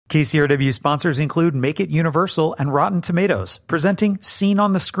KCRW sponsors include Make It Universal and Rotten Tomatoes, presenting Scene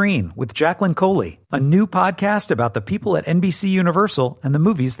on the Screen with Jacqueline Coley, a new podcast about the people at NBC Universal and the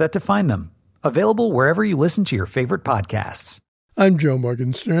movies that define them. Available wherever you listen to your favorite podcasts. I'm Joe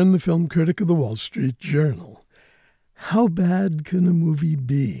Morgenstern, the film critic of the Wall Street Journal. How bad can a movie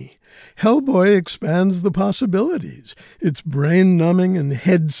be? Hellboy expands the possibilities. It's brain-numbing and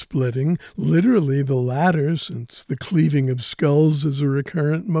head-splitting, literally the latter, since the cleaving of skulls is a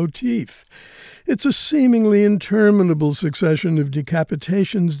recurrent motif. It's a seemingly interminable succession of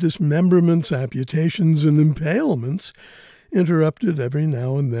decapitations, dismemberments, amputations, and impalements, interrupted every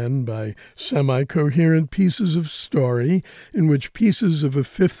now and then by semi-coherent pieces of story in which pieces of a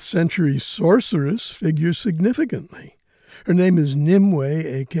 5th-century sorceress figure significantly. Her name is Nimue,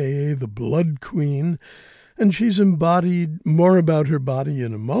 a.k.a. the Blood Queen, and she's embodied, more about her body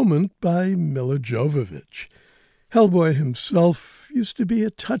in a moment, by Milla Jovovich. Hellboy himself used to be a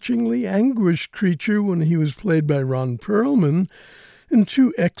touchingly anguished creature when he was played by Ron Perlman in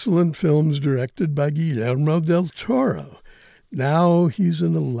 2 excellent films directed by Guillermo del Toro. Now he's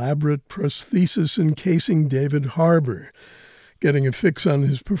an elaborate prosthesis encasing David Harbour. Getting a fix on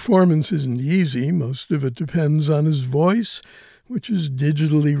his performance isn't easy. Most of it depends on his voice, which is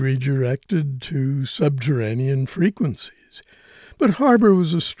digitally redirected to subterranean frequencies. But Harbour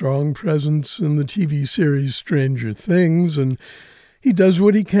was a strong presence in the TV series Stranger Things, and he does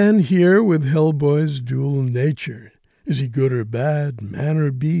what he can here with Hellboy's dual nature. Is he good or bad, man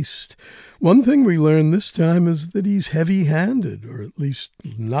or beast? One thing we learn this time is that he's heavy-handed, or at least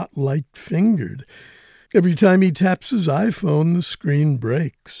not light-fingered. Every time he taps his iPhone, the screen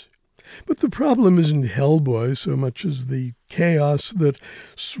breaks. But the problem isn't Hellboy so much as the chaos that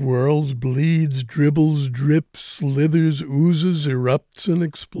swirls, bleeds, dribbles, drips, slithers, oozes, erupts, and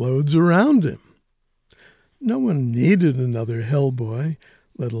explodes around him. No one needed another Hellboy,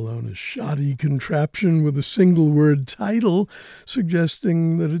 let alone a shoddy contraption with a single-word title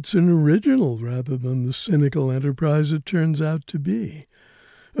suggesting that it's an original rather than the cynical enterprise it turns out to be.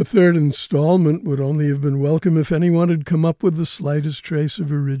 A 3rd installment would only have been welcome if anyone had come up with the slightest trace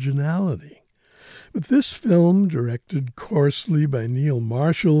of originality. But this film, directed coarsely by Neil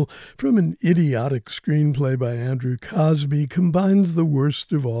Marshall from an idiotic screenplay by Andrew Cosby, combines the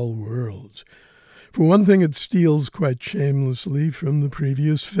worst of all worlds. For one thing, it steals quite shamelessly from the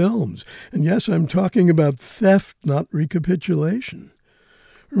previous films. And yes, I'm talking about theft, not recapitulation.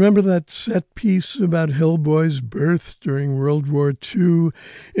 Remember that set piece about Hellboy's birth during World War II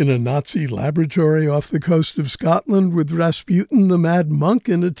in a Nazi laboratory off the coast of Scotland with Rasputin the Mad Monk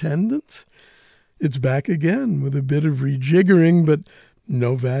in attendance? It's back again with a bit of rejiggering, but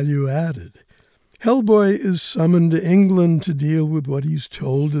no value added. Hellboy is summoned to England to deal with what he's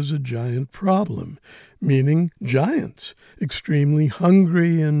told is a giant problem, meaning giants, extremely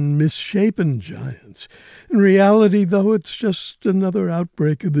hungry and misshapen giants. In reality, though, it's just another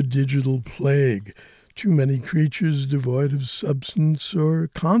outbreak of the digital plague, too many creatures devoid of substance or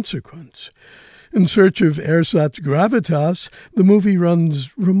consequence. In search of ersatz gravitas, the movie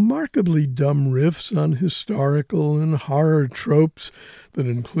runs remarkably dumb riffs on historical and horror tropes that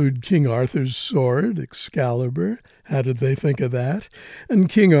include King Arthur's sword, Excalibur, how did they think of that? And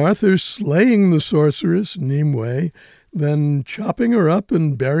King Arthur slaying the sorceress, Nimue, then chopping her up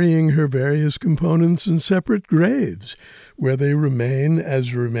and burying her various components in separate graves, where they remain,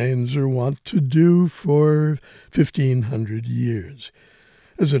 as remains are wont to do, for 1,500 years.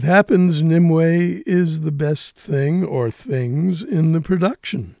 As it happens, Nimue is the best thing or things in the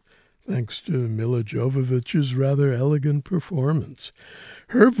production, thanks to Milla Jovovich's rather elegant performance.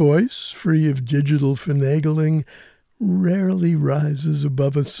 Her voice, free of digital finagling, rarely rises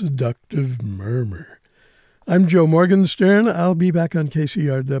above a seductive murmur. I'm Joe Morgenstern. I'll be back on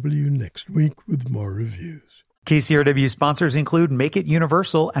KCRW next week with more reviews. KCRW sponsors include Make It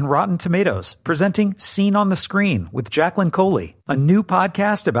Universal and Rotten Tomatoes, presenting Scene on the Screen with Jacqueline Coley, a new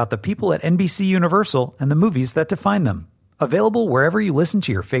podcast about the people at NBC Universal and the movies that define them. Available wherever you listen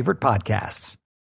to your favorite podcasts.